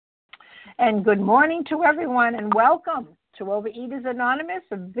And good morning to everyone, and welcome to Overeaters Anonymous,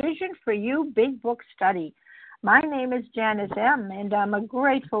 a Vision for You Big Book Study. My name is Janice M., and I'm a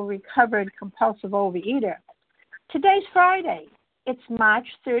grateful, recovered, compulsive overeater. Today's Friday. It's March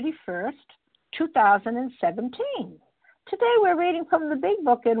 31st, 2017. Today we're reading from the Big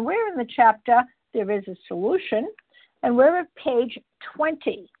Book, and we're in the chapter, There Is a Solution, and we're at page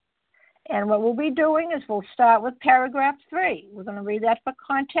 20. And what we'll be doing is we'll start with paragraph 3. We're going to read that for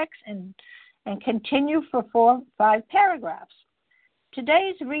context and continue for 5 paragraphs.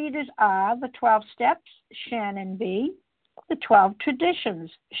 Today's readers are the 12 Steps, Shannon B., the 12 Traditions,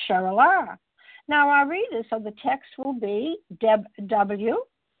 Cheryl R. Now our readers of the text will be Deb W.,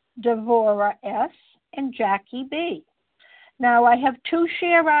 Devora S., and Jackie B. Now I have 2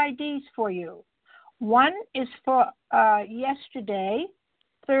 share IDs for you. One is for yesterday,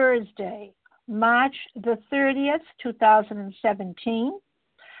 Thursday, March the 30th, 2017.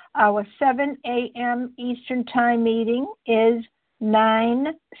 Our 7 a.m. Eastern Time meeting is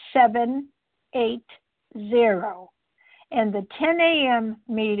 9780. And the 10 a.m.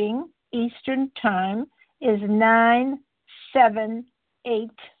 meeting Eastern Time is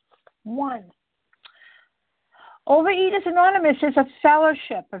 9781. Overeaters Anonymous is a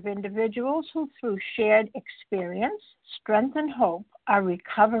fellowship of individuals who, through shared experience, strength, and hope, are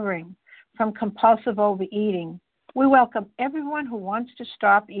recovering from compulsive overeating. We welcome everyone who wants to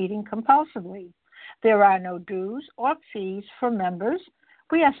stop eating compulsively. There are no dues or fees for members.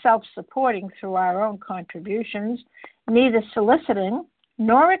 We are self-supporting through our own contributions, neither soliciting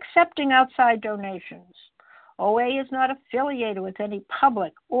nor accepting outside donations. OA is not affiliated with any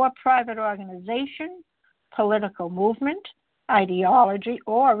public or private organization, political movement, ideology,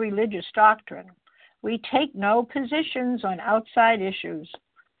 or religious doctrine. We take no positions on outside issues.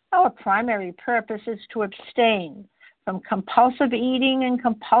 Our primary purpose is to abstain from compulsive eating and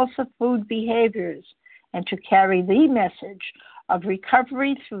compulsive food behaviors and to carry the message of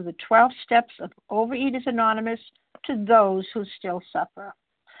recovery through the 12 steps of Overeaters Anonymous to those who still suffer.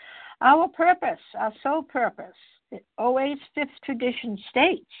 Our purpose, our sole purpose, OA's 5th tradition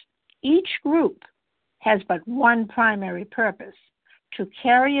states, each group has but one primary purpose, to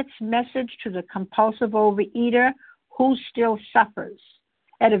carry its message to the compulsive overeater who still suffers.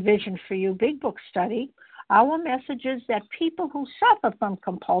 At a Vision for You Big Book Study, our message is that people who suffer from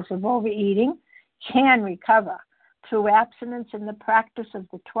compulsive overeating can recover through abstinence in the practice of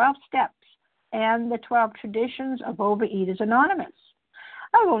the 12 steps and the 12 traditions of Overeaters Anonymous.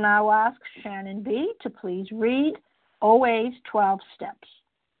 I will now ask Shannon B. to please read OA's 12 steps.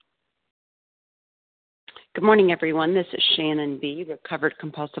 Good morning, everyone. This is Shannon B., recovered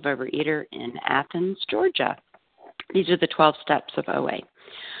compulsive overeater in Athens, Georgia. These are the 12 steps of OA.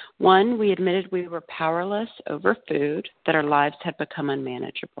 1, we admitted we were powerless over food, that our lives had become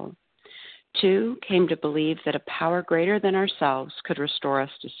unmanageable. 2, came to believe that a power greater than ourselves could restore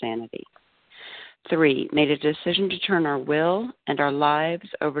us to sanity. 3, made a decision to turn our will and our lives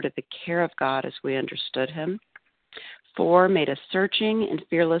over to the care of God as we understood Him. 4, made a searching and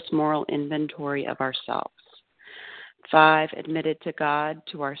fearless moral inventory of ourselves. 5, admitted to God,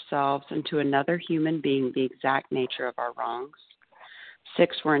 to ourselves, and to another human being the exact nature of our wrongs.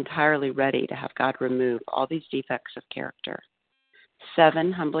 6, we're entirely ready to have God remove all these defects of character.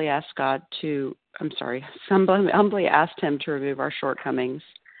 7, humbly asked Him to remove our shortcomings.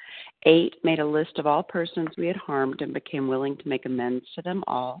 8, made a list of all persons we had harmed and became willing to make amends to them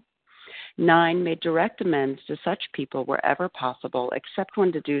all. 9, made direct amends to such people wherever possible, except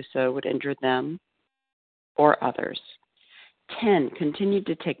when to do so would injure them or others. 10, continued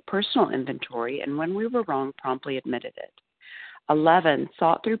to take personal inventory, and when we were wrong, promptly admitted it. 11,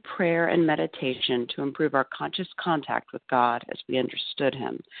 thought through prayer and meditation to improve our conscious contact with God as we understood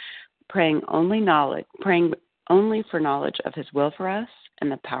Him, praying only for knowledge of His will for us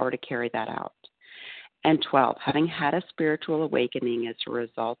and the power to carry that out. And 12, having had a spiritual awakening as a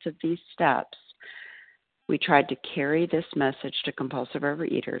result of these steps, we tried to carry this message to compulsive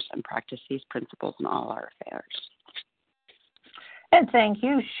overeaters and practice these principles in all our affairs. And thank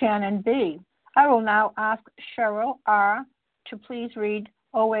you, Shannon B. I will now ask Cheryl R. to please read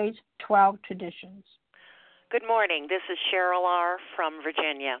OA's 12 Traditions. Good morning. This is Cheryl R. from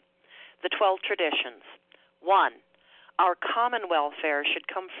Virginia. The 12 Traditions. 1, our common welfare should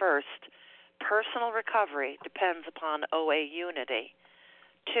come first. Personal recovery depends upon OA unity.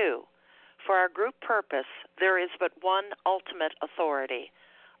 2, for our group purpose, there is but one ultimate authority,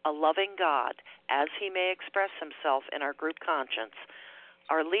 a loving God, as He may express Himself in our group conscience.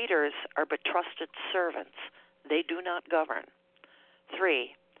 Our leaders are but trusted servants. They do not govern.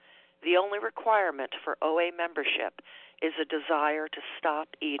 3, the only requirement for OA membership is a desire to stop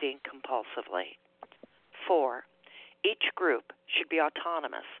eating compulsively. 4. Each group should be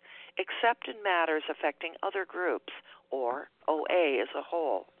autonomous, except in matters affecting other groups, or OA as a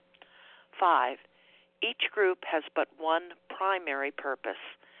whole. 5. Each group has but one primary purpose,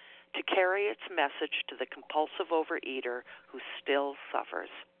 to carry its message to the compulsive overeater who still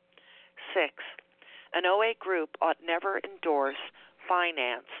suffers. 6. An OA group ought never endorse,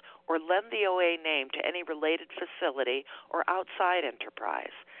 finance, or lend the OA name to any related facility or outside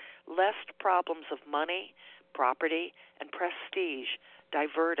enterprise, lest problems of money, property, and prestige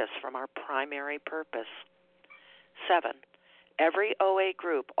divert us from our primary purpose. 7. Every OA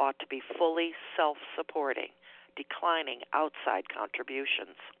group ought to be fully self-supporting, declining outside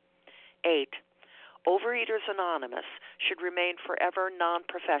contributions. 8. Overeaters Anonymous should remain forever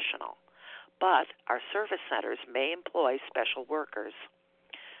non-professional, but our service centers may employ special workers.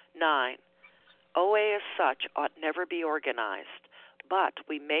 9. OA as such ought never be organized, but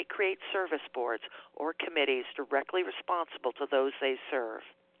we may create service boards or committees directly responsible to those they serve.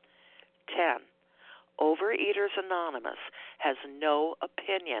 10. Overeaters Anonymous has no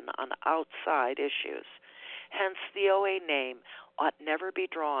opinion on outside issues. Hence, the OA name ought never be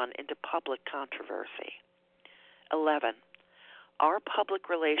drawn into public controversy. 11. Our public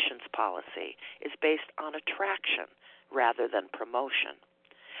relations policy is based on attraction rather than promotion.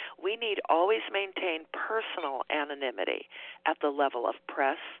 We need always maintain personal anonymity at the level of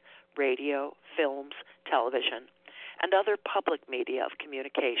press, radio, films, television, and other public media of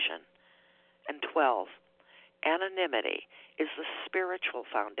communication. And 12. Anonymity is the spiritual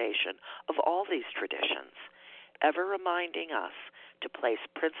foundation of all these traditions, ever reminding us to place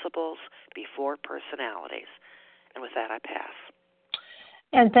principles before personalities. And with that, I pass.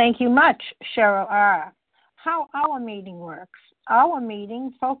 And thank you much, Cheryl R. How our meeting works. Our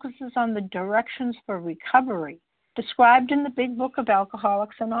meeting focuses on the directions for recovery described in the Big Book of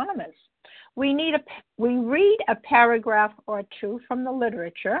Alcoholics Anonymous. We read a paragraph or two from the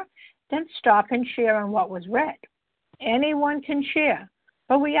literature, then stop and share on what was read. Anyone can share,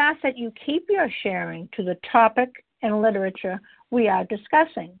 but we ask that you keep your sharing to the topic and literature we are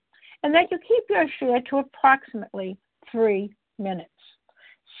discussing, and that you keep your share to approximately 3 minutes.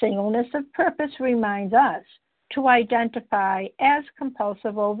 Singleness of purpose reminds us to identify as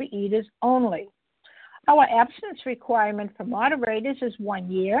compulsive overeaters only. Our abstinence requirement for moderators is 1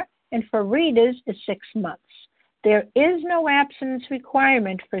 year, and for readers is 6 months. There is no abstinence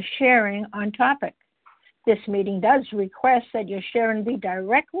requirement for sharing on topic. This meeting does request that your sharing be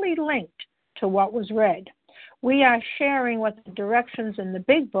directly linked to what was read. We are sharing what the directions in the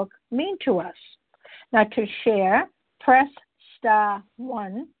Big Book mean to us. Now, to share, press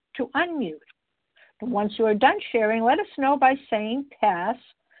 *1 to unmute. Once you are done sharing, let us know by saying pass,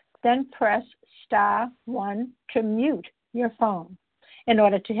 then press *1 to mute your phone. In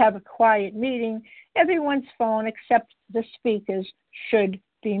order to have a quiet meeting, everyone's phone except the speaker's should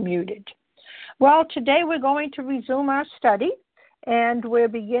be muted. Well, today we're going to resume our study, and we're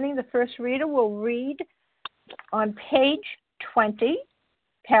beginning. The first reader will read on page 20.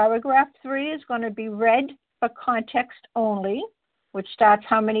 Paragraph 3 is going to be read for context only, which starts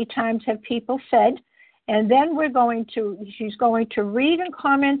how many times have people said, and then she's going to read and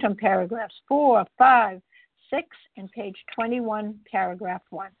comment on paragraphs 4, 5, 6, and page 21, paragraph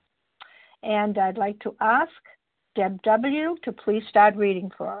 1. And I'd like to ask Deb W. to please start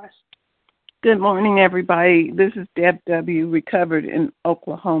reading for us. Good morning, everybody. This is Deb W., recovered in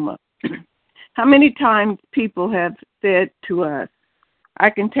Oklahoma. How many times people have said to us, I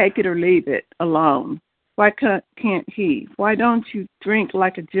can take it or leave it alone. Why can't he? Why don't you drink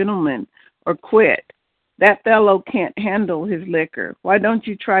like a gentleman or quit? That fellow can't handle his liquor. Why don't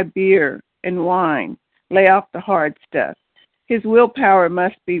you try beer and wine? Lay off the hard stuff. His willpower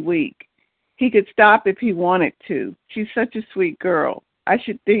must be weak. He could stop if he wanted to. She's such a sweet girl. I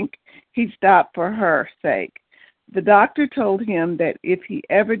should think he'd stop for her sake. The doctor told him that if he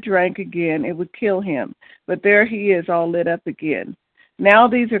ever drank again, it would kill him. But there he is, all lit up again. Now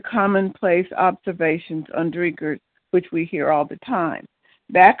these are commonplace observations on drinkers, which we hear all the time.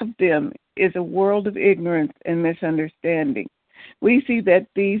 Back of them is a world of ignorance and misunderstanding. We see that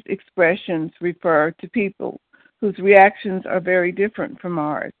these expressions refer to people whose reactions are very different from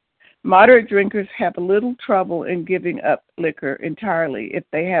ours. Moderate drinkers have a little trouble in giving up liquor entirely if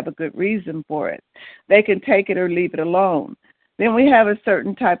they have a good reason for it. They can take it or leave it alone. Then we have a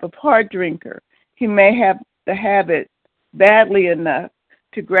certain type of hard drinker. He may have the habit badly enough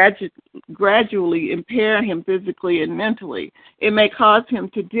to gradually impair him physically and mentally. It may cause him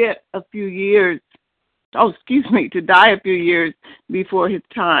to die a few years before his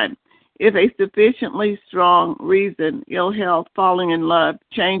time. If a sufficiently strong reason, ill health, falling in love,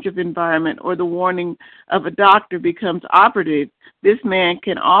 change of environment, or the warning of a doctor becomes operative, this man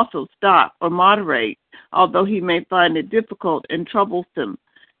can also stop or moderate, although he may find it difficult and troublesome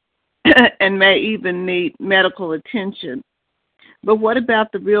and may even need medical attention. But what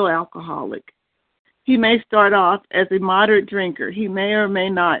about the real alcoholic? He may start off as a moderate drinker. He may or may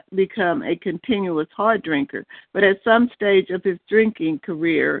not become a continuous hard drinker, but at some stage of his drinking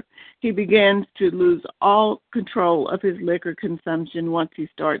career, he begins to lose all control of his liquor consumption once he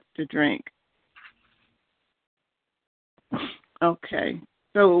starts to drink. Okay,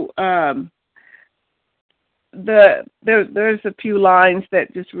 so there's a few lines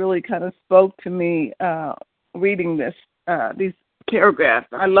that just really kind of spoke to me reading these paragraphs.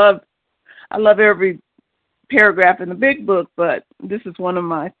 I love every paragraph in the big book, but this is one of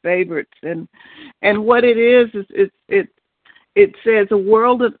my favorites. And what it is it says a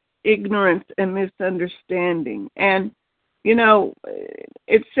world of ignorance and misunderstanding. And, you know,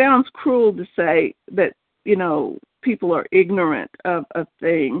 it sounds cruel to say that, you know, people are ignorant of a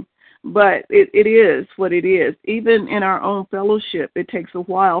thing, but it is what it is. Even in our own fellowship, it takes a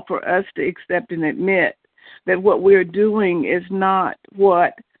while for us to accept and admit that what we're doing is not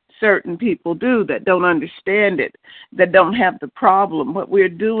what certain people do that don't understand it, that don't have the problem. What we're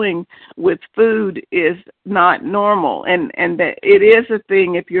doing with food is not normal, and that it is a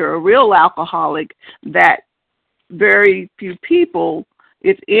thing, if you're a real alcoholic, that very few people,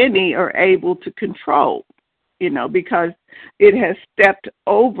 if any, are able to control, you know, because it has stepped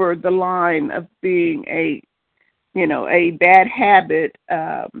over the line of being a bad habit,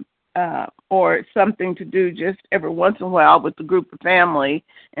 or something to do just every once in a while with a group of family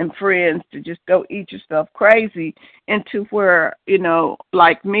and friends to just go eat yourself crazy, into where, you know,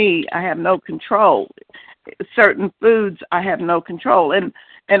 like me, I have no control. Certain foods I have no control. And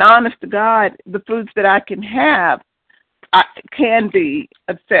honest to God, the foods that I can have can be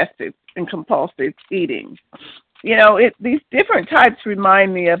obsessive and compulsive eating. You know, these different types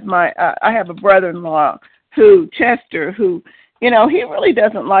remind me of I have a brother-in-law, Chester, who, you know, he really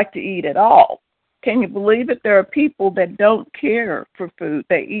doesn't like to eat at all. Can you believe it? There are people that don't care for food.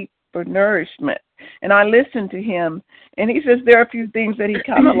 They eat for nourishment. And I listen to him, and he says there are a few things that he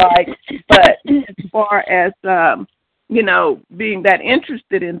kind of likes, but as far as, you know, being that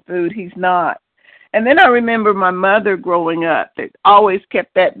interested in food, he's not. And then I remember my mother growing up that always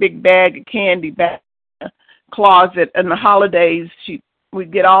kept that big bag of candy back in the closet. In the holidays,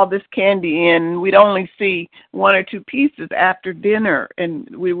 we'd get all this candy in. We'd only see one or two pieces after dinner,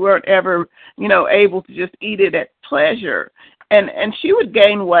 and we weren't ever, you know, able to just eat it at pleasure. And she would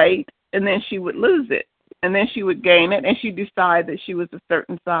gain weight, and then she would lose it, and then she would gain it, and she'd decide that she was a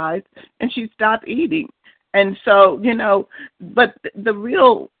certain size, and she'd stop eating. And so, you know, but the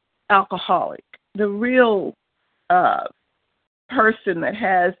real alcoholic, the real person that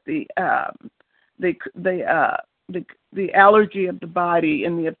has the allergy of the body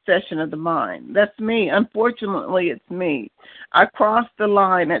and the obsession of the mind. That's me. Unfortunately, it's me. I crossed the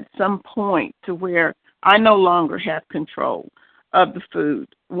line at some point to where I no longer have control of the food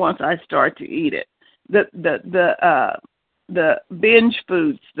once I start to eat it. The binge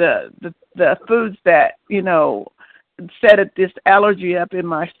foods, the foods that, you know, set this allergy up in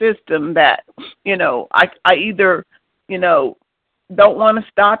my system that, you know, I either, you know, don't want to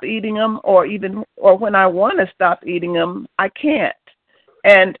stop eating them, or when I want to stop eating them, I can't.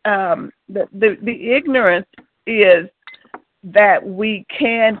 And the ignorance is that we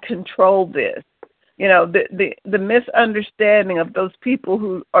can control this. You know, the misunderstanding of those people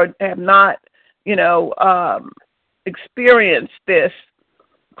who have not, you know, experienced this,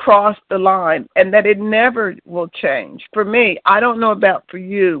 cross the line, and that it never will change. For me, I don't know about for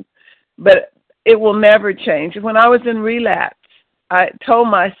you, but it will never change. When I was in relapse, I told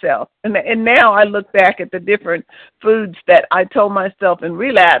myself, and now I look back at the different foods that I told myself in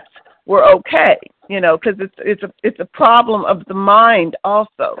relapse were okay, you know, because it's a problem of the mind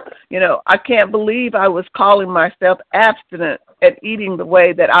also. You know, I can't believe I was calling myself abstinent at eating the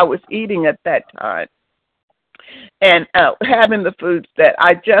way that I was eating at that time, and having the foods that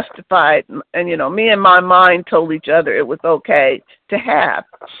I justified, and, you know, me and my mind told each other it was okay to have.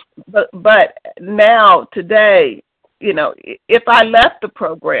 But now, today, you know, if I left the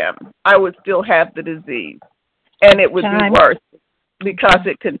program, I would still have the disease, and it would be worse because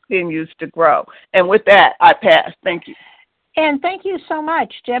it continues to grow. And with that, I pass. Thank you. And thank you so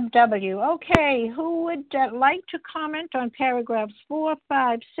much, Deb W. Okay, who would like to comment on paragraphs 4,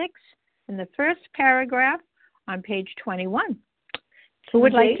 5, 6, and the first paragraph on page 21? Who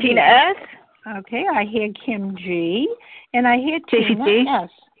would like to? Tina S. Okay, I hear Kim G. And I hear Tina Tina S.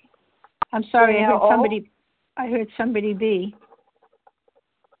 I'm sorry, Danielle I heard somebody B.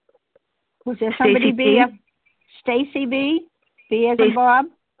 Was there somebody B? Stacy B? B as in Bob?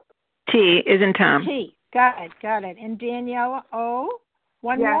 T is in Tom. T. Got it. And Danielle O?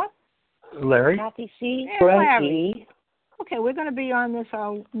 One more? Larry. Kathy C. And Larry. Larry. Okay, we're going to be on this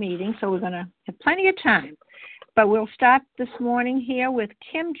all meeting, so we're going to have plenty of time. But we'll start this morning here with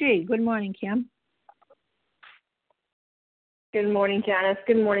Kim G. Good morning, Kim. Good morning, Janice.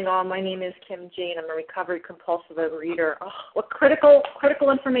 Good morning, all. My name is Kim G, and I'm a recovered compulsive overeater. Oh, what critical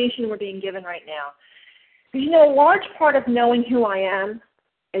information we're being given right now. Because, a large part of knowing who I am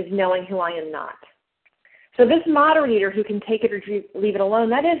is knowing who I am not. So this moderate eater who can take it or leave it alone,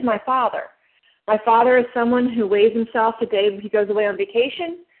 that is my father. My father is someone who weighs himself the day he goes away on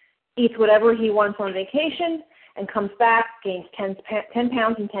vacation, eats whatever he wants on vacation, and comes back, gains 10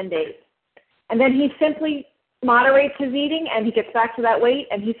 pounds in 10 days. And then he simply moderates his eating, and he gets back to that weight,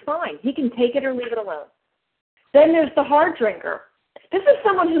 and he's fine. He can take it or leave it alone. Then there's the hard drinker. This is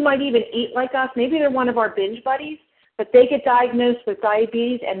someone who might even eat like us. Maybe they're one of our binge buddies, but they get diagnosed with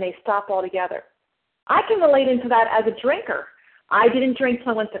diabetes, and they stop altogether. I can relate into that as a drinker. I didn't drink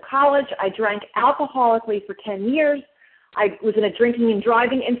till I went to college. I drank alcoholically for 10 years. I was in a drinking and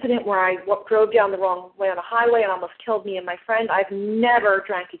driving incident where I drove down the wrong way on a highway and almost killed me and my friend. I've never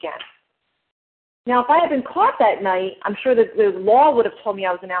drank again. Now, if I had been caught that night, I'm sure that the law would have told me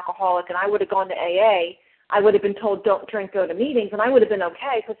I was an alcoholic, and I would have gone to AA. I would have been told, don't drink, go to meetings, and I would have been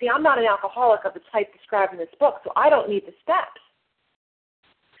okay. Because, see, I'm not an alcoholic of the type described in this book, so I don't need the steps.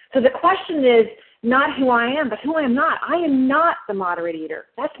 So the question is not who I am, but who I am not. I am not the moderate eater.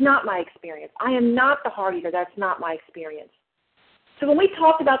 That's not my experience. I am not the hard eater. That's not my experience. So when we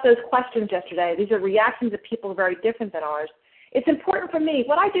talked about those questions yesterday, these are reactions of people very different than ours. It's important for me.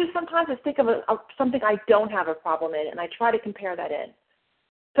 What I do sometimes is think of something I don't have a problem in, and I try to compare that in.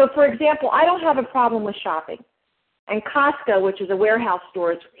 So, for example, I don't have a problem with shopping. And Costco, which is a warehouse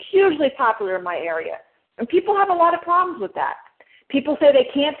store, is hugely popular in my area. And people have a lot of problems with that. People say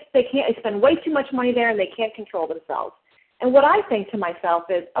they spend way too much money there and they can't control themselves. And what I think to myself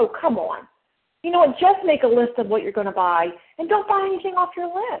is, oh, come on. You know what, just make a list of what you're going to buy and don't buy anything off your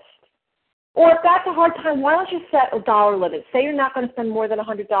list. Or if that's a hard time, why don't you set a dollar limit? Say you're not going to spend more than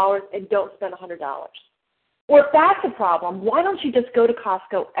 $100 and don't spend $100. Or if that's a problem, why don't you just go to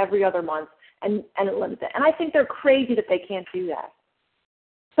Costco every other month and limit it? And I think they're crazy that they can't do that.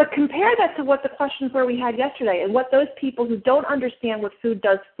 But compare that to what the questions were we had yesterday and what those people who don't understand what food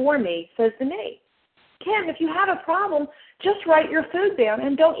does for me says to me. Kim, if you have a problem, just write your food down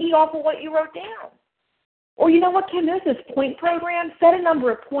and don't eat off of what you wrote down. Or you know what, Kim, there's this point program. Set a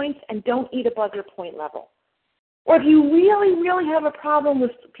number of points and don't eat above your point level. Or if you really, really have a problem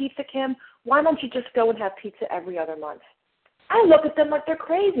with pizza, Kim, why don't you just go and have pizza every other month? I look at them like they're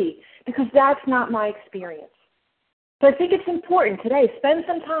crazy because that's not my experience. So I think it's important today. Spend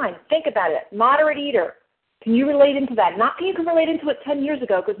some time. Think about it. Moderate eater. Can you relate into that? Not can you relate into it 10 years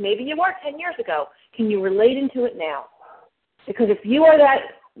ago, because maybe you were 10 years ago. Can you relate into it now? Because if you are that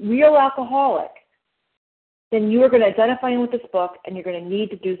real alcoholic, then you are going to identify with this book, and you're going to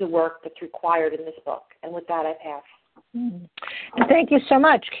need to do the work that's required in this book. And with that, I pass. And thank you so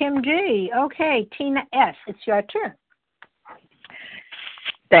much, Kim G. Okay, Tina S., it's your turn.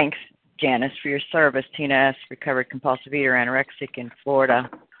 Thanks, Janice, for your service. Tina S., recovered compulsive eater, anorexic in Florida.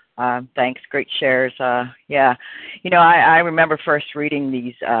 Thanks, great shares. Yeah, you know, I remember first reading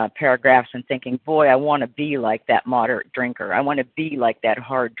these paragraphs and thinking, boy, I want to be like that moderate drinker. I want to be like that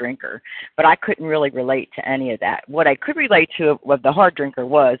hard drinker. But I couldn't really relate to any of that. What I could relate to what the hard drinker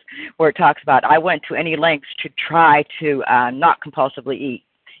was, where it talks about I went to any lengths to try to not compulsively eat.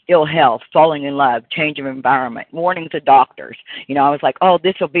 Ill health, falling in love, change of environment, warning to doctors. You know, I was like, oh,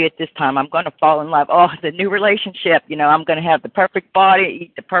 this will be at this time. I'm going to fall in love. Oh, the new relationship. You know, I'm going to have the perfect body,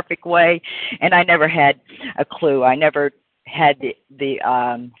 eat the perfect way. And I never had a clue. I never had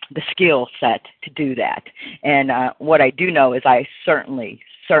the skill set to do that. And what I do know is I certainly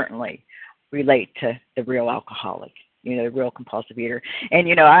relate to the real alcoholic, you know, the real compulsive eater. And,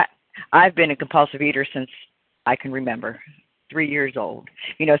 you know, I've been a compulsive eater since I can remember. 3 years old,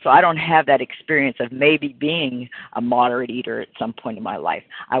 you know, so I don't have that experience of maybe being a moderate eater at some point in my life.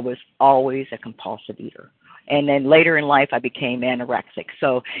 I was always a compulsive eater. And then later in life, I became anorexic.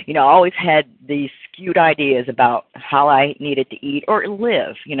 So, you know, I always had these skewed ideas about how I needed to eat or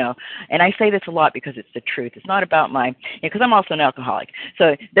live, you know. And I say this a lot because it's the truth. It's not about because I'm also an alcoholic.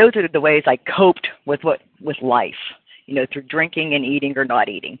 So those are the ways I coped with life, you know, through drinking and eating or not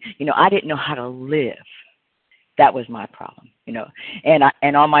eating. You know, I didn't know how to live. That was my problem, you know,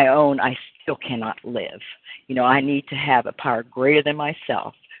 and on my own, I still cannot live. You know, I need to have a power greater than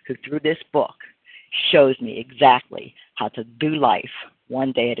myself who, through this book, shows me exactly how to do life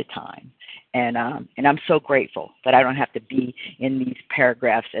one day at a time. And I'm so grateful that I don't have to be in these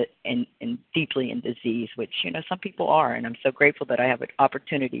paragraphs and deeply in disease, which, some people are. And I'm so grateful that I have an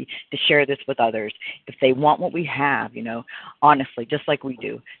opportunity to share this with others. If they want what we have, honestly, just like we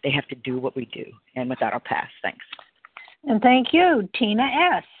do, they have to do what we do. And with that, I'll pass. Thanks. And thank you, Tina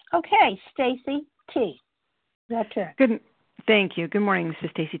S. Okay, Stacy T. Your turn. Thank you. Good morning. This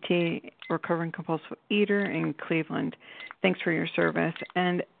is Stacy T., recovering compulsive eater in Cleveland. Thanks for your service.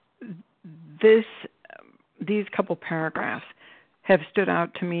 And these couple paragraphs have stood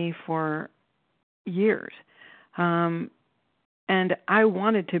out to me for years. And I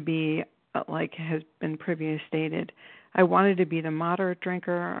wanted to be, like has been previously stated, I wanted to be the moderate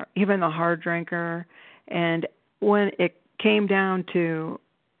drinker, even the hard drinker. And when it came down to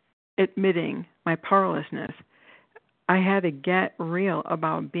admitting my powerlessness, I had to get real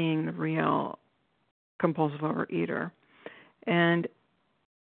about being the real compulsive overeater. And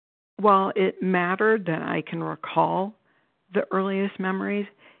while it mattered that I can recall the earliest memories,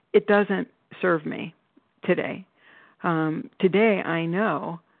 it doesn't serve me today. Today, I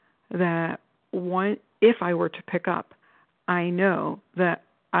know that if I were to pick up, I know that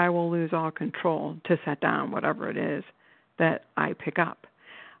I will lose all control to set down whatever it is that I pick up.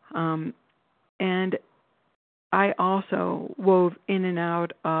 And I also wove in and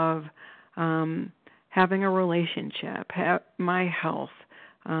out of having a relationship, my health,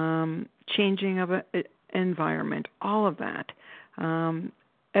 changing of an environment, all of that,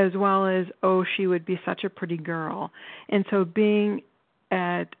 as well as, she would be such a pretty girl. And so being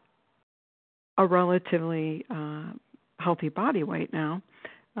at a relatively healthy body weight now,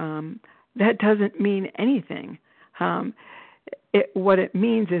 that doesn't mean anything. What it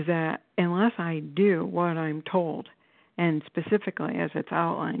means is that unless I do what I'm told, and specifically as it's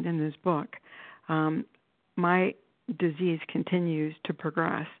outlined in this book, my disease continues to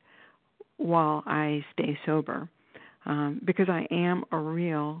progress while I stay sober, because I am a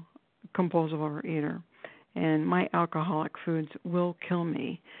real compulsive overeater, and my alcoholic foods will kill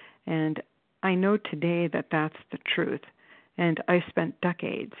me. And I know today that that's the truth. And I spent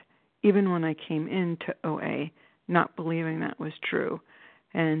decades, even when I came into OA, not believing that was true.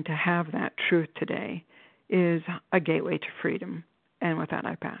 And to have that truth today is a gateway to freedom. And with that,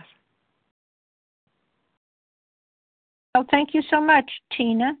 I pass. Well, thank you so much,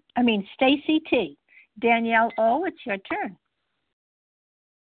 Stacy T. Danielle O., it's your turn.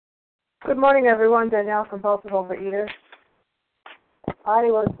 Good morning, everyone. Danielle, compulsive overeater. I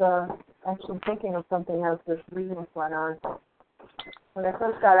was actually thinking of something as this reading went on. When I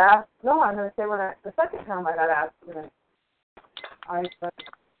first got asked, the second time I got asked,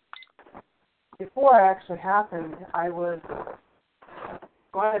 before it actually happened, I was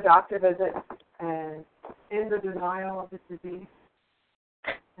going to a doctor visit and in the denial of the disease,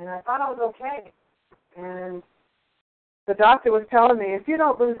 and I thought I was okay. And the doctor was telling me, if you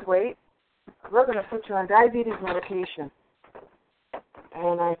don't lose weight, we're going to put you on diabetes medication.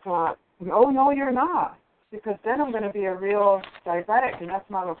 And I thought, oh, no, you're not, because then I'm going to be a real diabetic, and that's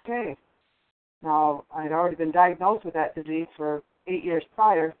not okay. Now, I'd already been diagnosed with that disease for 8 years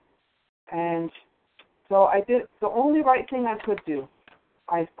prior, and so I did the only right thing I could do.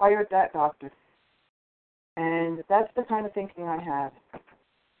 I fired that doctor, and that's the kind of thinking I had.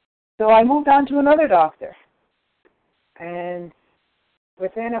 So I moved on to another doctor, and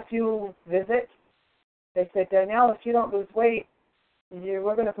within a few visits, they said, Danielle, if you don't lose weight,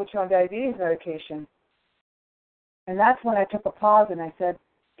 we're going to put you on diabetes medication. And that's when I took a pause and I said,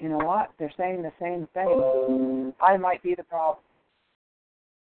 you know what? They're saying the same thing. I might be the problem.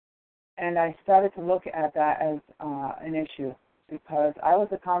 And I started to look at that as an issue because I was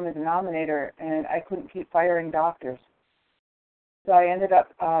a common denominator and I couldn't keep firing doctors. So I ended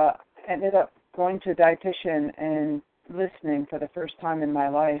up going to a dietitian and listening for the first time in my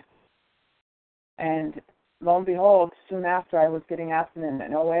life. And lo and behold, soon after I was getting abstinent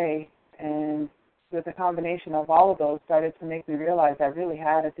in OA, and with a combination of all of those started to make me realize I really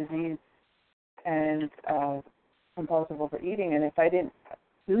had a disease and compulsive overeating. And if I didn't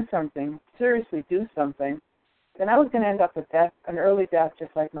do something, seriously do something, then I was going to end up with death, an early death,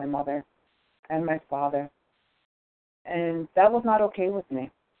 just like my mother and my father. And that was not okay with me.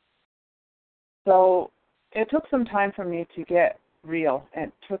 So it took some time for me to get real.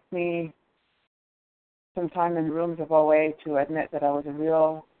 It took me some time in rooms of OA to admit that I was a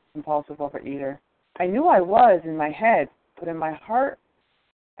real compulsive overeater. I knew I was in my head, but in my heart,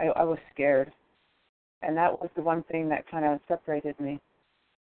 I was scared. And that was the one thing that kind of separated me.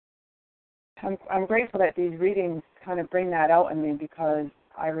 I'm grateful that these readings kind of bring that out in me because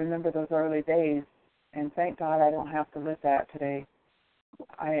I remember those early days, and thank God I don't have to live that today.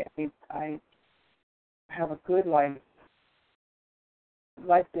 I have a good life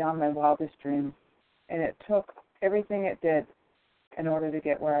beyond my wildest dreams, and it took everything it did in order to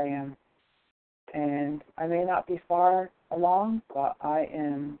get where I am. And I may not be far along, but I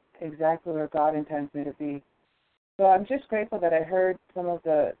am exactly where God intends me to be. So I'm just grateful that I heard some of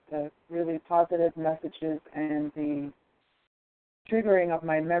the really positive messages and the triggering of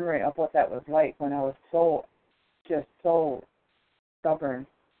my memory of what that was like when I was so stubborn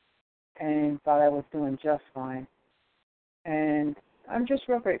and thought I was doing just fine. And I'm just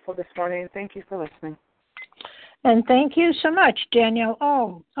real grateful this morning. Thank you for listening. And thank you so much, Danielle.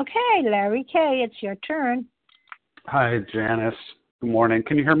 Oh, okay, Larry K., it's your turn. Hi, Janice. Good morning.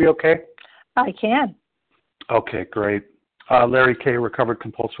 Can you hear me okay? I can. Okay, great. Larry K., recovered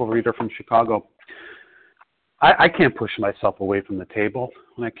compulsive overeater from Chicago. I can't push myself away from the table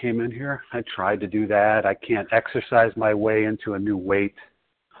when I came in here. I tried to do that. I can't exercise my way into a new weight.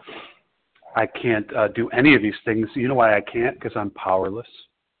 I can't do any of these things. You know why I can't? Because I'm powerless.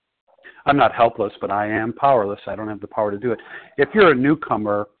 I'm not helpless, but I am powerless. I don't have the power to do it. If you're a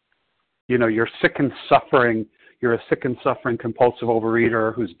newcomer, you're sick and suffering. You're a sick and suffering compulsive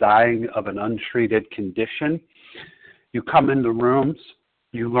overeater who's dying of an untreated condition. You come into rooms.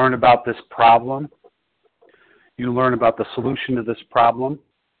 You learn about this problem. You learn about the solution to this problem.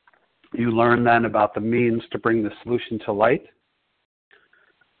 You learn then about the means to bring the solution to light.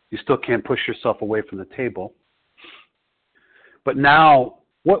 You still can't push yourself away from the table. But now,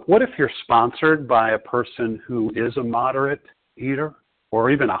 what if you're sponsored by a person who is a moderate eater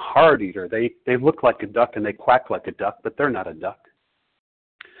or even a hard eater? They look like a duck and they quack like a duck, but they're not a duck.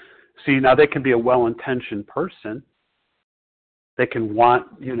 See, now they can be a well-intentioned person. They can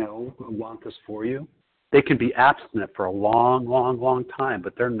want this for you. They can be abstinent for a long, long, long time,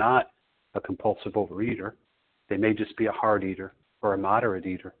 but they're not a compulsive overeater. They may just be a hard eater or a moderate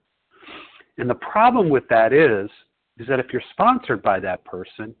eater. And the problem with that is that if you're sponsored by that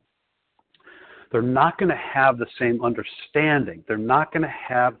person, they're not going to have the same understanding. They're not going to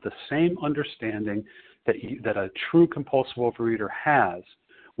have the same understanding that a true compulsive overeater has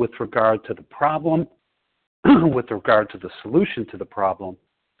with regard to the problem, with regard to the solution to the problem,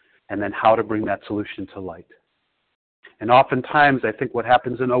 and then how to bring that solution to light. And oftentimes, I think what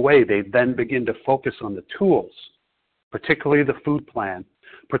happens in OA, they then begin to focus on the tools, particularly the food plan,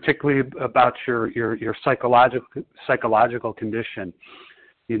 particularly about your psychological condition.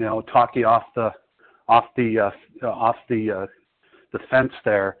 Talk you off the fence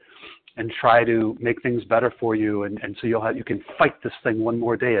there, and try to make things better for you, and so you can fight this thing one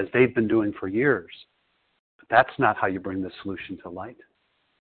more day as they've been doing for years. But that's not how you bring the solution to light.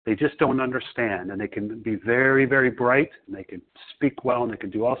 They just don't understand, and they can be very, very bright, and they can speak well, and they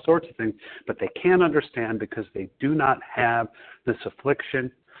can do all sorts of things, but they can't understand because they do not have this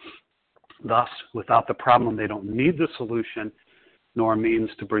affliction. Thus, without the problem, they don't need the solution, nor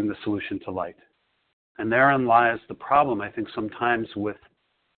means to bring the solution to light. And therein lies the problem, I think, sometimes with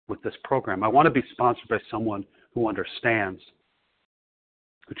this program. I want to be sponsored by someone who understands,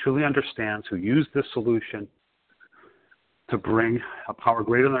 who truly understands, who used this solution to bring a power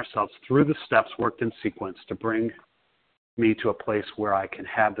greater than ourselves through the steps worked in sequence to bring me to a place where I can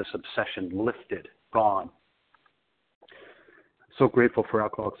have this obsession lifted, gone. So grateful for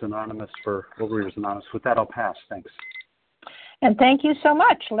Alcoholics Anonymous, for Overeaters Anonymous. With that, I'll pass. Thanks. And thank you so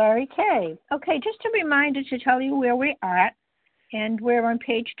much, Larry K. Okay, just a reminder to tell you where we're at. And we're on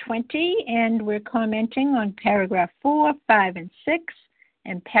page 20, and we're commenting on paragraph 4, 5, and 6,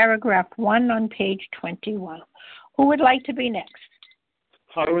 and paragraph 1 on page 21. Who would like to be next?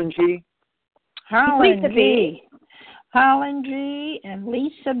 Harlan G. Harlan G. Harlan G. and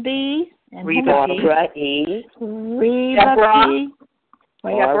Lisa B. and Barbara E. Reva Deborah. B.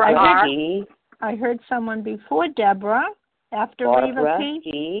 Wait, Barbara E. I heard someone before Deborah, after Barbara Reva P.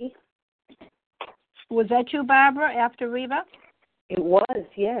 E. Was that you, Barbara, after Reva? It was,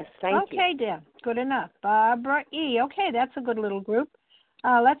 yes. Thank you. Okay, dear. Good enough. Barbara E. Okay, that's a good little group.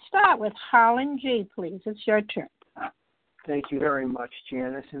 Let's start with Harlan G., please. It's your turn. Thank you very much,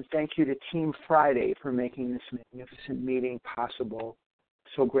 Janice, and thank you to Team Friday for making this magnificent meeting possible.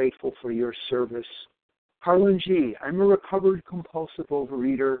 So grateful for your service. Harlan G., I'm a recovered compulsive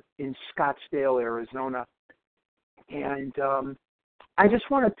overeater in Scottsdale, Arizona, and I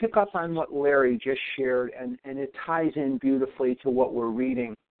just want to pick up on what Larry just shared, and it ties in beautifully to what we're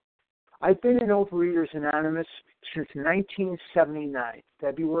reading. I've been in Overeaters Anonymous since 1979,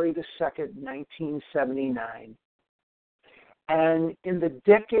 February the 2nd, 1979. And in the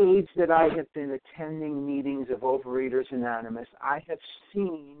decades that I have been attending meetings of Overeaters Anonymous, I have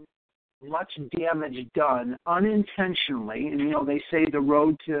seen much damage done unintentionally. And, they say the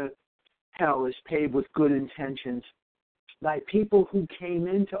road to hell is paved with good intentions, by people who came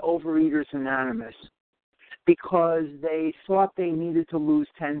into Overeaters Anonymous because they thought they needed to lose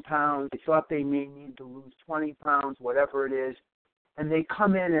 10 pounds, they thought they may need to lose 20 pounds, whatever it is, and they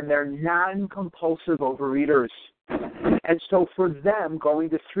come in and they're non-compulsive overeaters. And so for them, going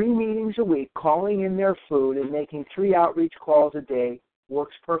to 3 meetings a week, calling in their food, and making 3 outreach calls a day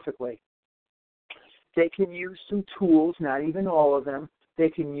works perfectly. They can use some tools, not even all of them. They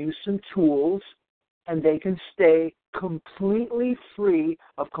can use some tools, and they can stay completely free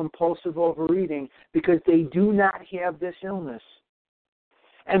of compulsive overeating because they do not have this illness.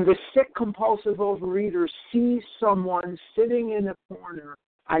 And the sick compulsive overeater sees someone sitting in a corner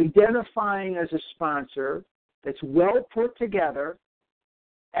identifying as a sponsor that's well put together,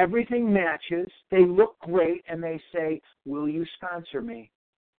 everything matches, they look great, and they say, "Will you sponsor me?"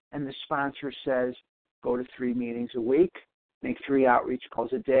 And the sponsor says, "Go to 3 meetings a week, make 3 outreach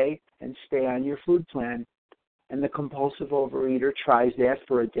calls a day, and stay on your food plan." And the compulsive overeater tries that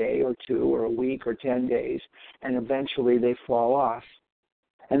for a day or 2 or a week or 10 days, and eventually they fall off.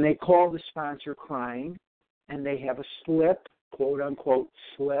 And they call the sponsor crying, and they have a slip, quote-unquote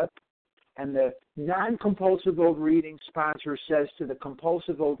slip, and the non-compulsive overeating sponsor says to the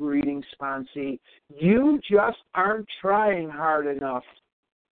compulsive overeating sponsee, "You just aren't trying hard enough."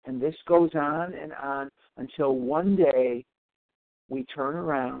 And this goes on and on until one day we turn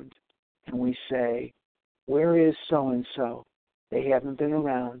around and we say, "Where is so-and-so? They haven't been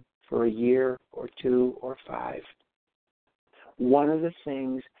around for a year or 2 or 5. One of the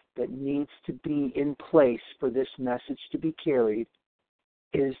things that needs to be in place for this message to be carried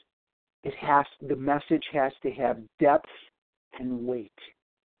is the message has to have depth and weight.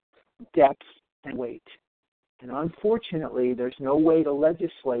 Depth and weight. And unfortunately, there's no way to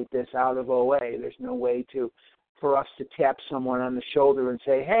legislate this out of OA. There's no way for us to tap someone on the shoulder and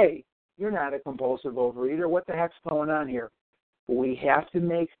say, "Hey, you're not a compulsive overeater. What the heck's going on here?" But we have to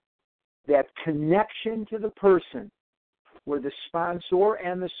make that connection to the person where the sponsor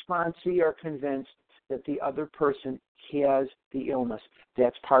and the sponsee are convinced that the other person has the illness.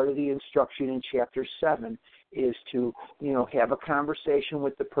 That's part of the instruction in Chapter 7 is to, have a conversation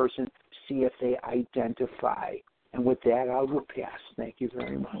with the person, see if they identify. And with that, I will pass. Thank you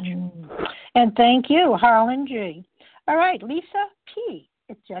very much. And thank you, Harlan G. All right, Lisa P.,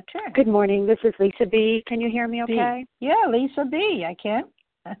 it's your turn. Good morning. This is Lisa B. Can you hear me okay? B. Yeah, Lisa B., I can.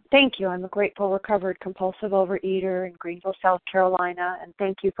 Thank you. I'm a grateful, recovered, compulsive overeater in Greenville, South Carolina, and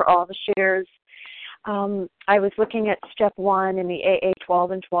thank you for all the shares. I was looking at Step 1 in the AA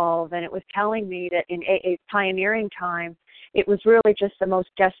 12 and 12, and it was telling me that in AA's pioneering time, it was really just the most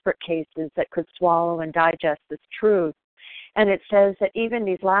desperate cases that could swallow and digest this truth. And it says that even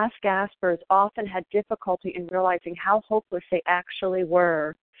these last gaspers often had difficulty in realizing how hopeless they actually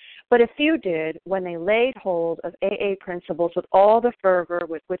were. But a few did when they laid hold of AA principles with all the fervor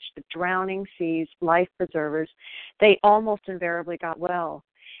with which the drowning sees life preservers, they almost invariably got well.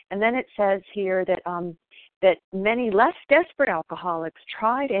 And then it says here that that many less desperate alcoholics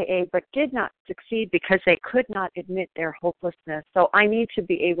tried AA but did not succeed because they could not admit their hopelessness. So I need to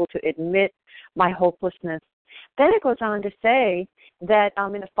be able to admit my hopelessness. Then it goes on to say that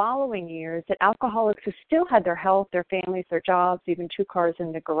in the following years that alcoholics who still had their health, their families, their jobs, even 2 cars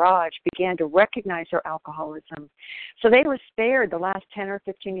in the garage, began to recognize their alcoholism. So they were spared the last 10 or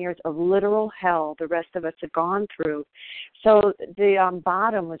 15 years of literal hell the rest of us had gone through. So the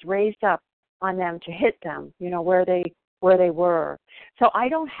bottom was raised up on them to hit them, where they were. So I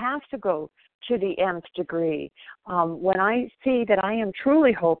don't have to go to the nth degree. When I see that I am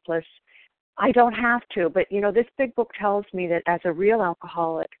truly hopeless, I don't have to. But, this big book tells me that as a real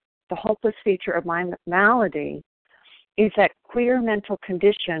alcoholic, the hopeless feature of my malady is that queer mental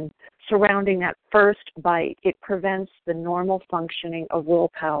condition surrounding that first bite. It prevents the normal functioning of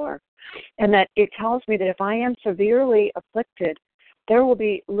willpower. And that it tells me that if I am severely afflicted, there may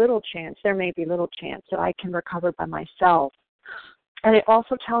be little chance that I can recover by myself. And it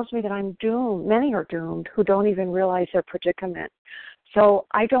also tells me that I'm doomed. Many are doomed who don't even realize their predicament. So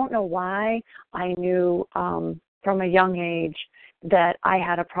I don't know why I knew from a young age that I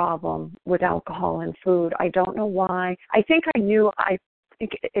had a problem with alcohol and food. I don't know why. I think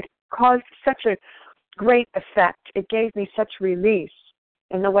it caused such a great effect. It gave me such release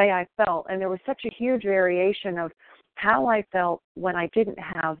in the way I felt. And there was such a huge variation of how I felt when I didn't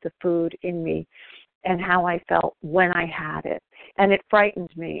have the food in me and how I felt when I had it. And it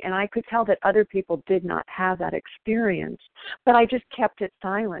frightened me. And I could tell that other people did not have that experience. But I just kept it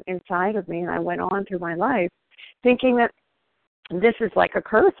silent inside of me, and I went on through my life thinking that this is like a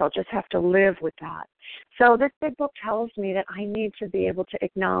curse. I'll just have to live with that. So this big book tells me that I need to be able to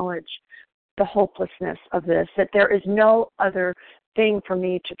acknowledge the hopelessness of this, that there is no other thing for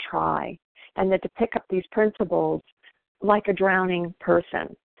me to try, and that to pick up these principles like a drowning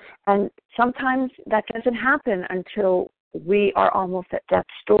person. And sometimes that doesn't happen until we are almost at death's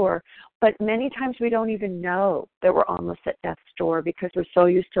door. But many times we don't even know that we're almost at death's door because we're so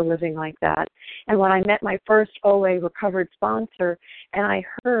used to living like that. And when I met my first OA recovered sponsor and I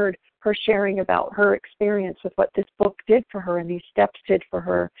heard her sharing about her experience with what this book did for her and these steps did for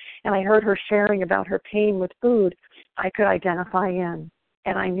her, and I heard her sharing about her pain with food, I could identify in.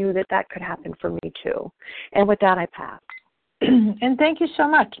 And I knew that that could happen for me too. And with that, I pass. And thank you so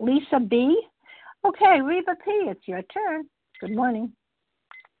much. Lisa B. Okay, Reva P., it's your turn. Good morning.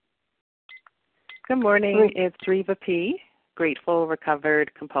 Good morning. It's Reva P., grateful,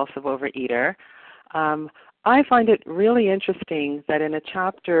 recovered, compulsive overeater. I find it really interesting that in a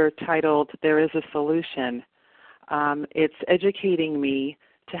chapter titled There is a Solution, it's educating me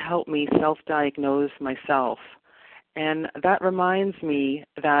to help me self-diagnose myself. And that reminds me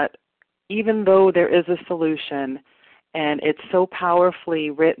that even though there is a solution, and it's so powerfully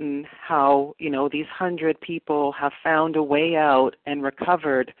written how, these 100 people have found a way out and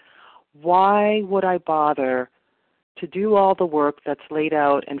recovered, why would I bother to do all the work that's laid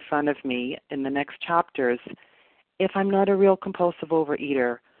out in front of me in the next chapters if I'm not a real compulsive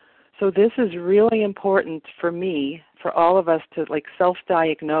overeater? So this is really important for me, for all of us to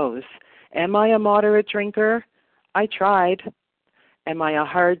self-diagnose. Am I a moderate drinker? I tried. Am I a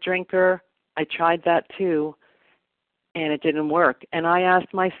hard drinker? I tried that too. And it didn't work. And I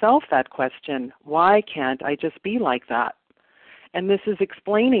asked myself that question, why can't I just be like that? And this is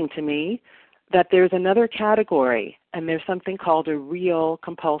explaining to me that there's another category, and there's something called a real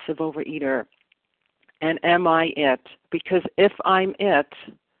compulsive overeater. And am I it? Because if I'm it,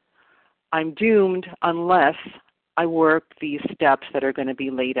 I'm doomed unless I work these steps that are going to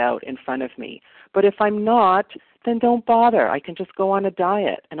be laid out in front of me. But if I'm not, then don't bother. I can just go on a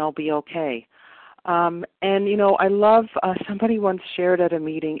diet and I'll be okay. I love, somebody once shared at a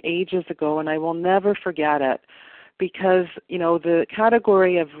meeting ages ago, and I will never forget it, because, the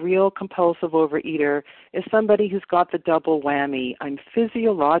category of real compulsive overeater is somebody who's got the double whammy. I'm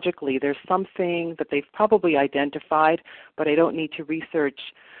physiologically, there's something that they've probably identified, but I don't need to research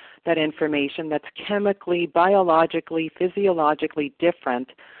that information, that's chemically, biologically, physiologically different,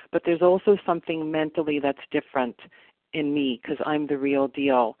 but there's also something mentally that's different in me because I'm the real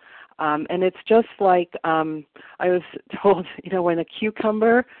deal. And it's just like I was told, when a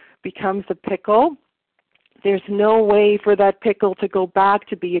cucumber becomes a pickle, there's no way for that pickle to go back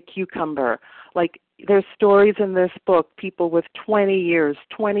to be a cucumber. There's stories in this book, people with 20 years,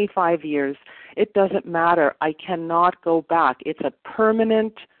 25 years. It doesn't matter. I cannot go back. It's a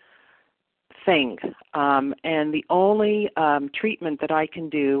permanent thing. And the only treatment that I can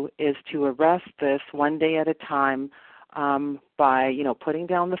do is to arrest this one day at a time, by, putting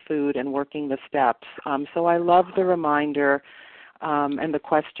down the food and working the steps. So I love the reminder and the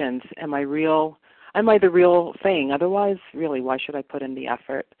questions. Am I the real thing? Otherwise, really, why should I put in the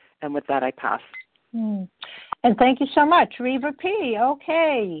effort? And with that, I pass. And thank you so much, Reva P.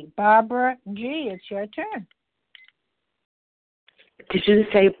 Okay, Barbara G., it's your turn. Did you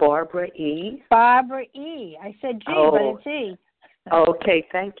say Barbara E.? Barbara E. I said G, but it's E. Okay,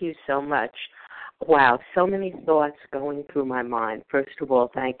 thank you so much. Wow, so many thoughts going through my mind. First of all,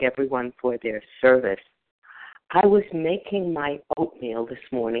 thank everyone for their service. I was making my oatmeal this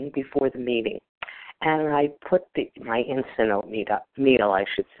morning before the meeting, and I put my instant oatmeal, I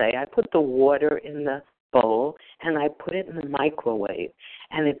should say. I put the water in the bowl, and I put it in the microwave,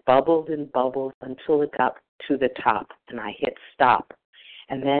 and it bubbled and bubbled until it got to the top, and I hit stop.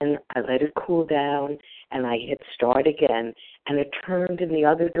 And then I let it cool down, and I hit start again, and it turned in the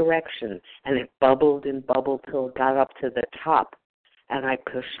other direction, and it bubbled and bubbled till it got up to the top, and I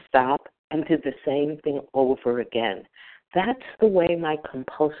pushed stop and did the same thing over again. That's the way my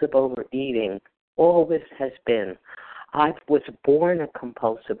compulsive overeating always has been. I was born a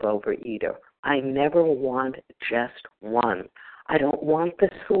compulsive overeater. I never want just one. I don't want the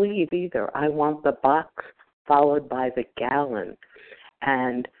sleeve either. I want the box followed by the gallon.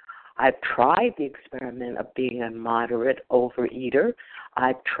 And I've tried the experiment of being a moderate overeater.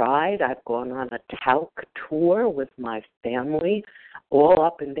 I've gone on a talc tour with my family all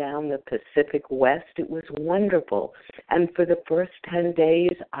up and down the Pacific West. It was wonderful. And for the first 10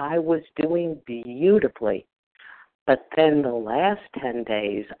 days, I was doing beautifully. But then the last 10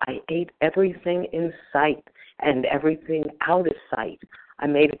 days, I ate everything in sight and everything out of sight. I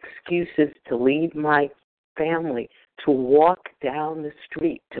made excuses to leave my family, to walk down the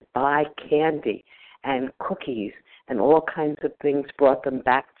street, to buy candy and cookies and all kinds of things, brought them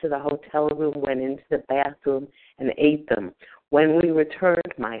back to the hotel room, went into the bathroom and ate them. When we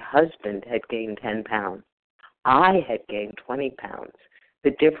returned, my husband had gained 10 pounds. I had gained 20 pounds.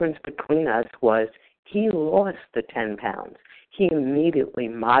 The difference between us was he lost the 10 pounds. He immediately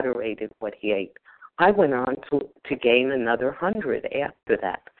moderated what he ate. I went on to gain another 100 after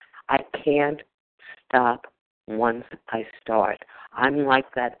that. I can't stop once I start. I'm like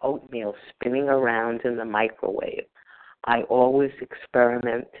that oatmeal spinning around in the microwave. I always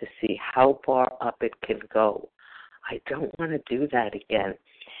experiment to see how far up it can go. I don't want to do that again.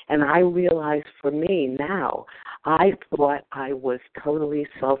 And I realize for me now, I thought I was totally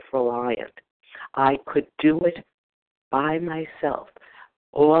self-reliant. I could do it by myself.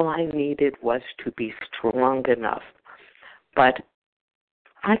 All I needed was to be strong enough. But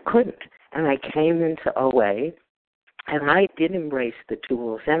I couldn't. And I came into OA, and I did embrace the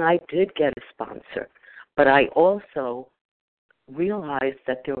tools, and I did get a sponsor. But I also realized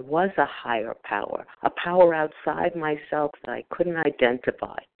that there was a higher power, a power outside myself that I couldn't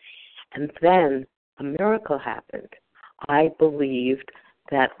identify. And then a miracle happened. I believed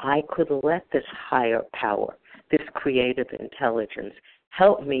that I could let this higher power, this creative intelligence,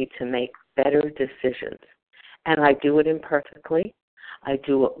 help me to make better decisions. And I do it imperfectly. I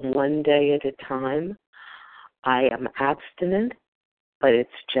do it one day at a time. I am abstinent, but it's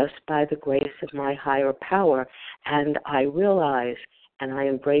just by the grace of my higher power. And I realize and I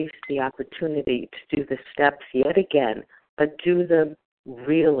embrace the opportunity to do the steps yet again, but do them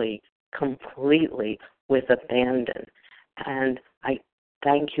really, completely with abandon. And I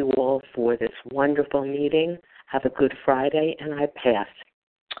thank you all for this wonderful meeting. Have a good Friday, and I pass.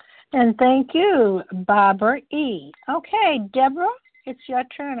 And thank you, Barbara E. Okay, Deborah, it's your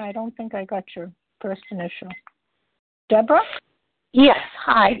turn. I don't think I got your first initial. Deborah? Yes.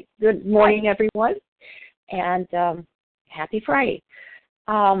 Hi. Good morning, everyone, and happy Friday.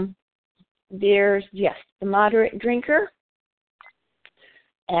 There's, yes, the moderate drinker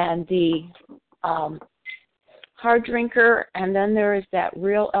and the hard drinker, and then there is that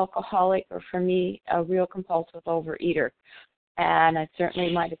real alcoholic, or for me, a real compulsive overeater. And I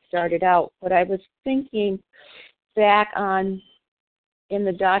certainly might have started out, but I was thinking back on, in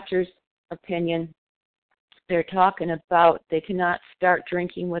the doctor's opinion, they're talking about they cannot start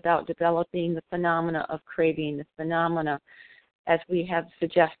drinking without developing the phenomena of craving. The phenomena, as we have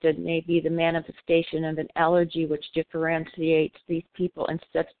suggested, may be the manifestation of an allergy which differentiates these people and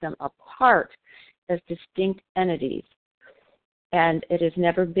sets them apart as distinct entities. And it has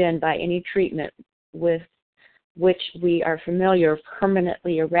never been, by any treatment with which we are familiar,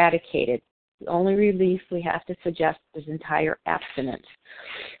 permanently eradicated. The only relief we have to suggest is entire abstinence.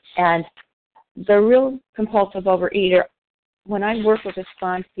 And the real compulsive overeater, when I work with a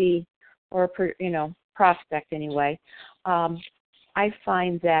sponsee or a prospect anyway, I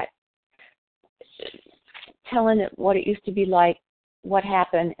find that telling it what it used to be like, what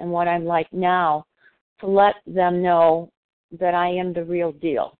happened, and what I'm like now, to let them know that I am the real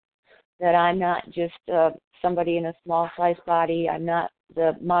deal, that I'm not just somebody in a small-sized body. I'm not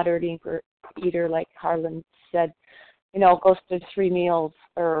the moderate eater, like Harlan said, goes to 3 meals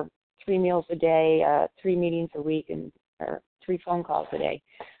a day, 3 meetings a week, or 3 phone calls a day.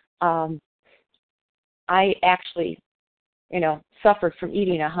 I actually, suffered from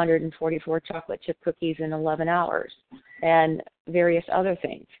eating 144 chocolate chip cookies in 11 hours and various other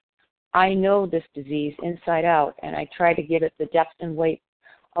things. I know this disease inside out, and I try to give it the depth and weight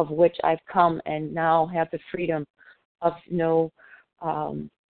of which I've come, and now have the freedom of no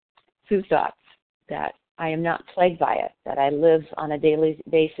food thoughts, that I am not plagued by it, that I live on a daily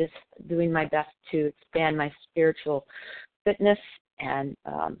basis doing my best to expand my spiritual fitness and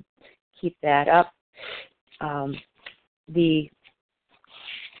keep that up. The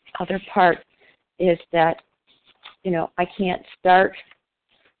other part is that, I can't start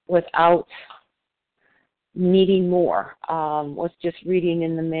without needing more. Was just reading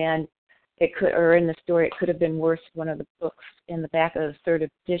in the man, in the story, It Could Have Been Worse, one of the books in the back of the 3rd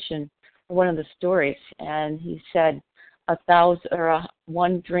edition, one of the stories, and he said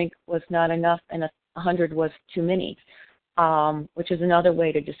 1 drink was not enough and 100 was too many, which is another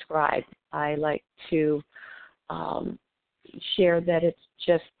way to describe. I like to share that it's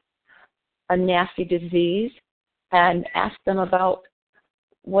just a nasty disease, and ask them about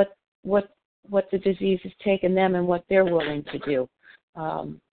what the disease has taken them and what they're willing to do.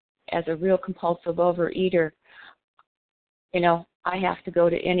 As a real compulsive overeater, I have to go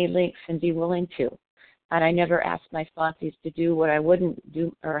to any lengths and be willing to. And I never ask my sponsees to do what I wouldn't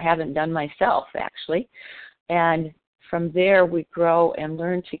do or haven't done myself, actually. And from there, we grow and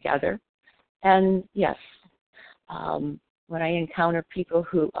learn together. And yes, when I encounter people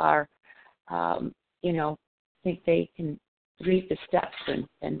who are, think they can read the steps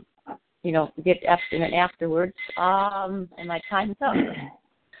and get abstinent afterwards, and my time's up.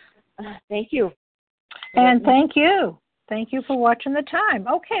 Thank you. And thank you. Thank you for watching the time.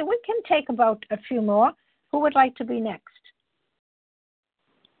 Okay, we can take about a few more. Who would like to be next?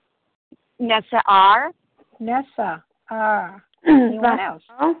 Nessa R. Nessa R. Anyone else?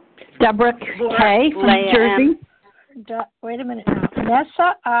 Deborah K. from Leah Jersey. Wait a minute now.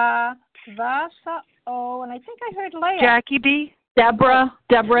 Nessa R. Vasa O. And I think I heard Leah. Jackie B. Deborah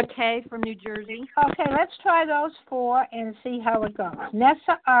K. from New Jersey. Okay, let's try those 4 and see how it goes.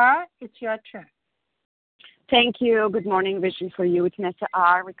 Nessa R., it's your turn. Thank you. Good morning, Vision for You. It's Nessa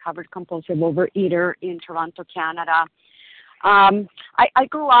R., recovered compulsive overeater in Toronto, Canada. I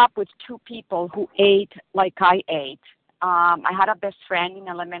grew up with 2 people who ate like I ate. I had a best friend in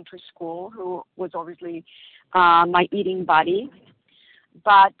elementary school who was obviously my eating buddy.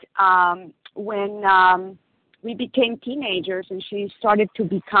 But when we became teenagers and she started to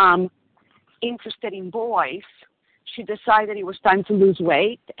become interested in boys, she decided it was time to lose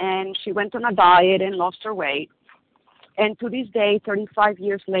weight, and she went on a diet and lost her weight. And to this day, 35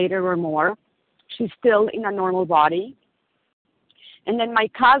 years later or more, she's still in a normal body. And then my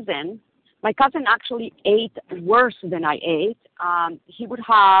cousin actually ate worse than I ate. He would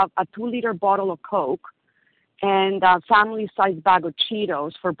have a 2-liter bottle of Coke and a family-sized bag of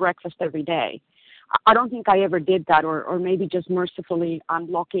Cheetos for breakfast every day. I don't think I ever did that, or maybe just mercifully I'm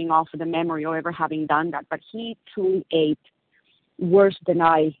blocking off the memory of ever having done that. But he truly ate worse than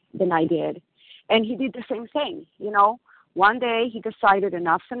I did. And he did the same thing, One day he decided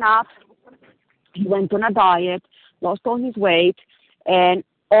enough's enough. He went on a diet, lost all his weight, and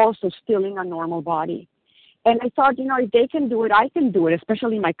also still in a normal body. And I thought, if they can do it, I can do it,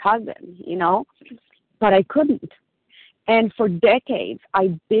 especially my cousin, But I couldn't. And for decades,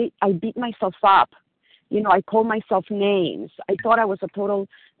 I beat myself up. I called myself names. I thought I was a total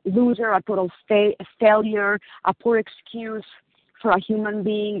loser, a total failure, a poor excuse for a human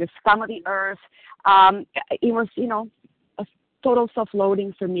being, the scum of the earth. It was, a total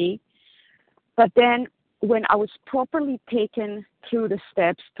self-loathing for me. But then when I was properly taken through the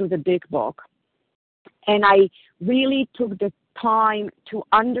steps, through the big book, and I really took the time to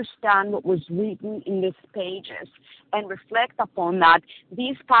understand what was written in these pages and reflect upon that,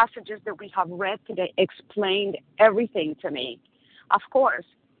 these passages that we have read today explained everything to me. Of course,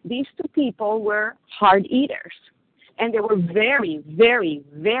 these 2 people were hard eaters, and they were very, very,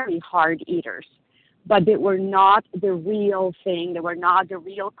 very hard eaters, but they were not the real thing. They were not the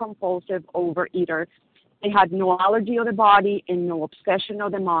real compulsive overeater. They had no allergy of the body and no obsession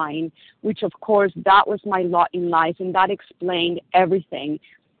of the mind, which, of course, that was my lot in life, and that explained everything.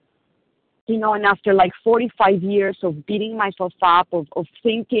 And after like 45 years of beating myself up, of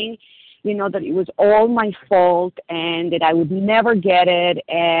thinking, that it was all my fault and that I would never get it,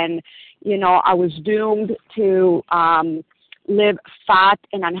 and, I was doomed to live fat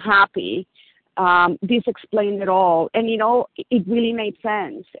and unhappy, this explained it all. And, it really made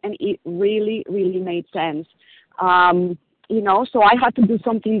sense. And it really, really made sense. So I had to do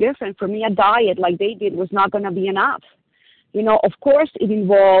something different. For me, a diet like they did was not going to be enough. Of course it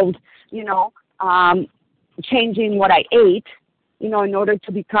involved, changing what I ate, in order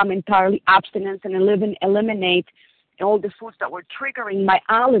to become entirely abstinent and eliminate all the foods that were triggering my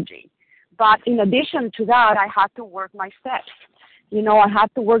allergy. But in addition to that, I had to work my steps. I had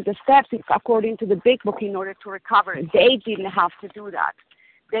to work the steps according to the big book in order to recover. They didn't have to do that.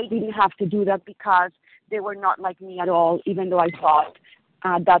 They didn't have to do that because they were not like me at all, even though I thought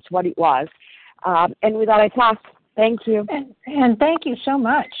that's what it was. And with that, I pass. Thank you. And thank you so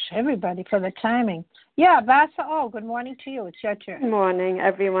much, everybody, for the timing. Yeah, Vasa, good morning to you. It's your turn. Good morning,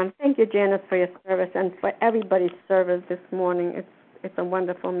 everyone. Thank you, Janice, for your service and for everybody's service this morning. It's a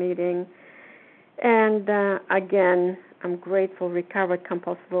wonderful meeting. And again, I'm grateful, recovered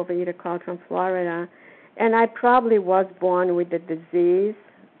compulsive overeater called from Florida. And I probably was born with the disease,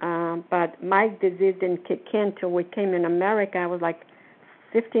 but my disease didn't kick in until we came in America. I was like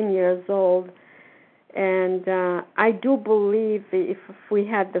 15 years old. And I do believe if we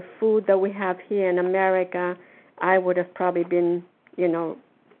had the food that we have here in America, I would have probably been,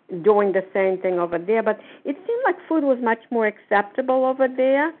 doing the same thing over there. But it seemed like food was much more acceptable over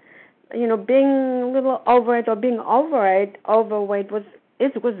there. Being a little overweight or being overweight was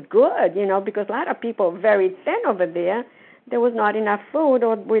good, because a lot of people are very thin over there. there was not enough food,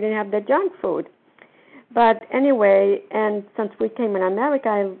 or we didn't have the junk food. But anyway, and since we came in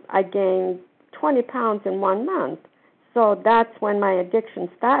America, I gained 20 pounds in 1 month. So that's when my addiction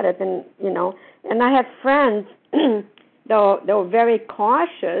started, and and I had friends, they were very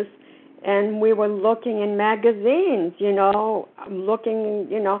cautious, and we were looking in magazines, looking,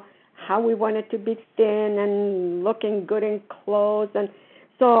 how we wanted to be thin and looking good in clothes, and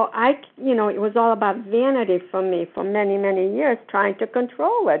so it was all about vanity for me for many, many years, trying to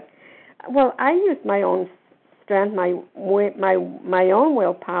control it. Well, I used my own strength, my own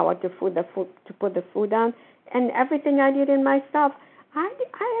willpower to put the food down, and everything I did in myself. I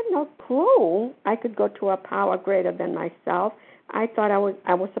had no clue I could go to a power greater than myself. I thought I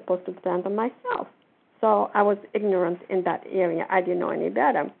was supposed to stand on myself, so I was ignorant in that area. I didn't know any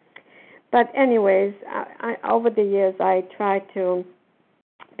better. But anyways, over the years, I tried to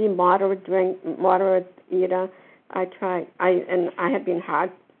be moderate eater. I had been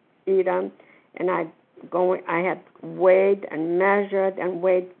hard eater, and I had weighed and measured and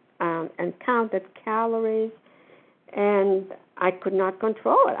and counted calories, and I could not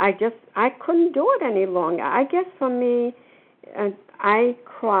control it. I couldn't do it any longer. I guess for me, I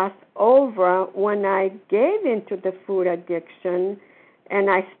crossed over when I gave into the food addiction, and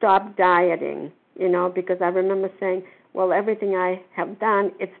I stopped dieting, because I remember saying, well, everything I have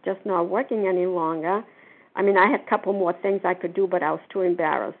done, it's just not working any longer. I mean, I had a couple more things I could do, but I was too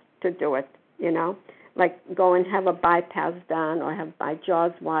embarrassed to do it, like go and have a bypass done or have my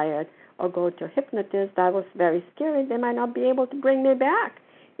jaws wired or go to a hypnotist. That was very scary. They might not be able to bring me back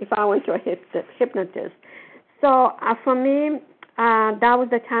if I went to a hypnotist. So for me, that was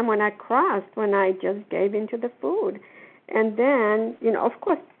the time when I crossed, when I just gave into the food. And then, of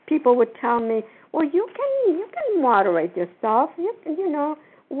course, people would tell me, well, you can moderate yourself.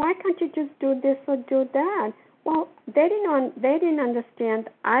 Why can't you just do this or do that? Well, they didn't understand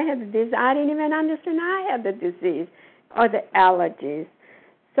I had the disease. I didn't even understand I had the disease or the allergies.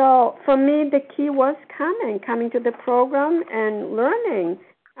 So for me, the key was coming to the program and learning,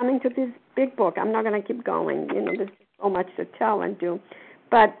 coming to this big book. I'm not going to keep going. There's so much to tell and do.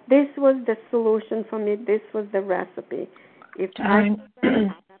 But this was the solution for me. This was the recipe. If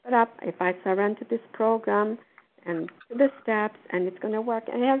I surrender to this program and to the steps, and it's going to work.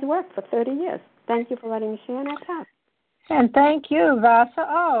 And it has worked for 30 years. Thank you for letting me share, and I pass. And thank you, Vasa.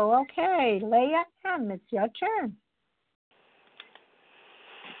 Oh, okay. Leah M., it's your turn.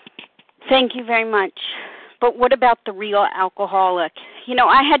 Thank you very much. But what about the real alcoholic?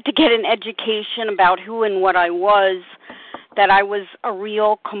 I had to get an education about who and what I was, that I was a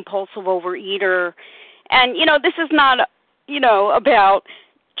real compulsive overeater. And, this is not, about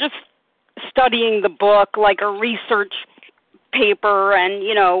just studying the book like a research paper. And,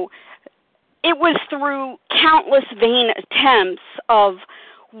 it was through countless vain attempts of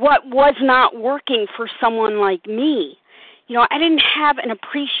what was not working for someone like me. I didn't have an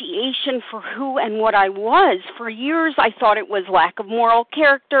appreciation for who and what I was. For years, I thought it was lack of moral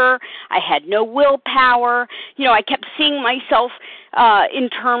character. I had no willpower. I kept seeing myself in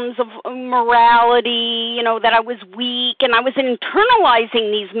terms of morality, that I was weak, and I was internalizing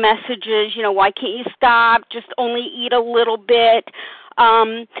these messages, why can't you stop? Just only eat a little bit.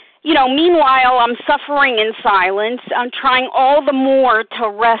 Meanwhile, I'm suffering in silence. I'm trying all the more to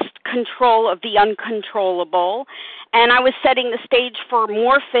wrest control of the uncontrollable. And I was setting the stage for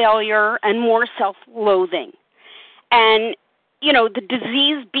more failure and more self-loathing. And, the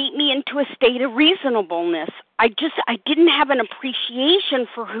disease beat me into a state of reasonableness. I didn't have an appreciation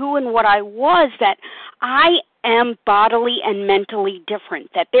for who and what I was, that I am bodily and mentally different,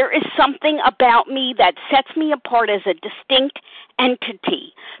 that there is something about me that sets me apart as a distinct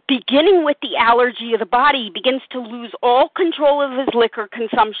entity. Beginning with the allergy of the body, he begins to lose all control of his liquor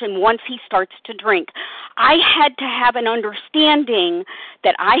consumption once he starts to drink. I had to have an understanding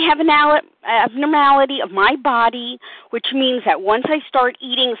that I have an abnormality of my body, which means that once I start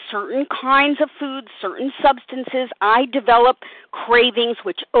eating certain kinds of foods, certain substances, I develop cravings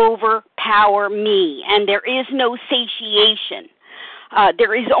which overpower me, and there is no satiation.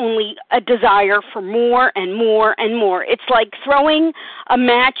 There is only a desire for more and more and more. It's like throwing a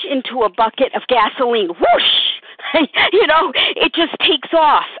match into a bucket of gasoline. Whoosh! It just takes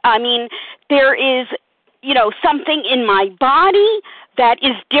off. I mean, there is, something in my body that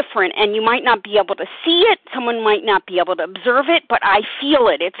is different, and you might not be able to see it, someone might not be able to observe it, but I feel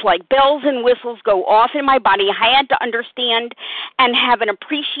it. It's like bells and whistles go off in my body. I had to understand and have an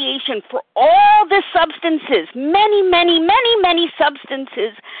appreciation for all the substances, many, many, many, many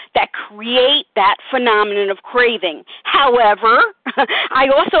substances that create that phenomenon of craving. However, I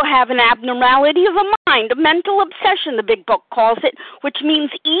also have an abnormality of a mind, a mental obsession, the big book calls it, which means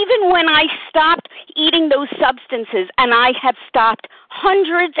even when I stopped eating those substances, and I have stopped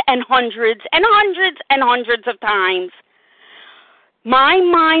hundreds and hundreds and hundreds and hundreds of times, my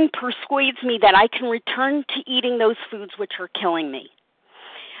mind persuades me that I can return to eating those foods which are killing me.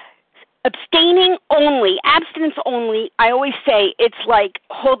 Abstaining only, abstinence only, I always say it's like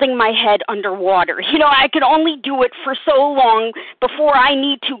holding my head underwater. You know, I can only do it for so long before I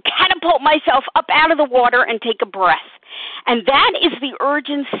need to catapult myself up out of the water and take a breath. And that is the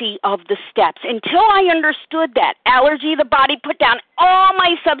urgency of the steps. Until I understood that, allergy, the body put down all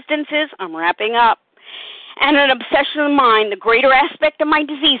my substances, I'm wrapping up, and an obsession of mine, the greater aspect of my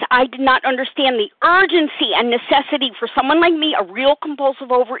disease, I did not understand the urgency and necessity for someone like me, a real compulsive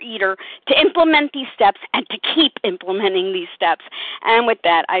overeater, to implement these steps and to keep implementing these steps. And with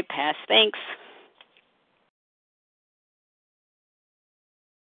that, I pass. Thanks.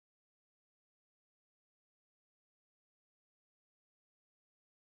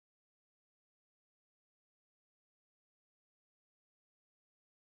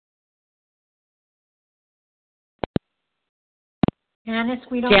 Janice,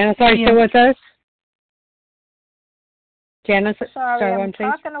 we don't. Janice, are you still with us? Janice, Sorry, I'm one, please.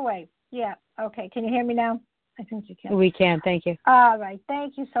 talking away. Yeah, okay. Can you hear me now? I think you can. We can, thank you. All right,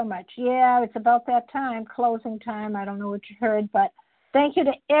 thank you so much. Yeah, it's about that time, closing time. I don't know what you heard, but thank you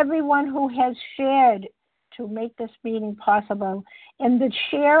to everyone who has shared to make this meeting possible. And the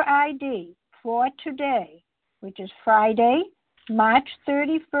share ID for today, which is Friday, March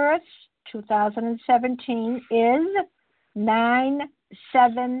 31st, 2017, is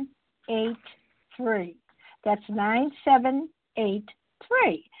 9783. That's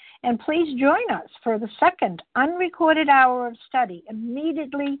 9783. And please join us for the second unrecorded hour of study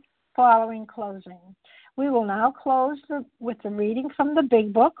immediately following closing. We will now close with the reading from the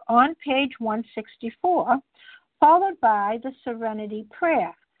Big Book on page 164, followed by the Serenity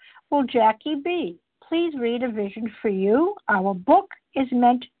Prayer. Will Jackie B. please read A Vision for You? Our book is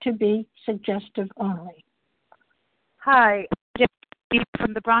meant to be suggestive only. Hi, Jackie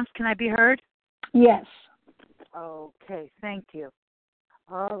from the Bronx. Can I be heard? Yes. Okay, thank you.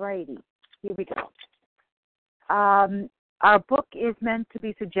 All righty, here we go. Our book is meant to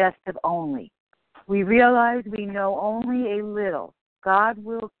be suggestive only. We realize we know only a little. God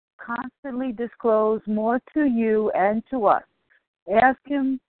will constantly disclose more to you and to us. Ask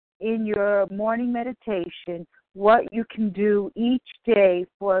Him in your morning meditation what you can do each day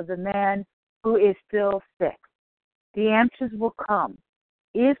for the man who is still sick. The answers will come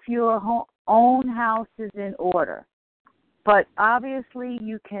if your own house is in order. But obviously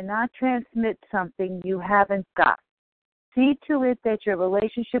you cannot transmit something you haven't got. See to it that your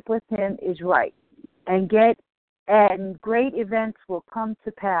relationship with Him is right, and great events will come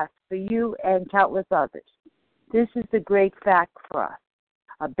to pass for you and countless others. This is the great fact for us.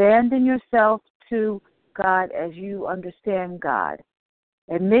 Abandon yourself to God as you understand God.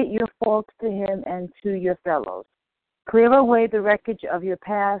 Admit your faults to Him and to your fellows. Clear away the wreckage of your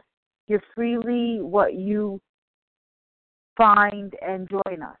past. Give freely what you find and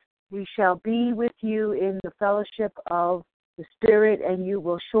join us. We shall be with you in the fellowship of the Spirit, and you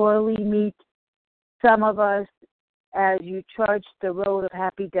will surely meet some of us as you trudge the road of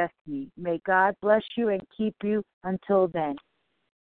happy destiny. May God bless you and keep you until then.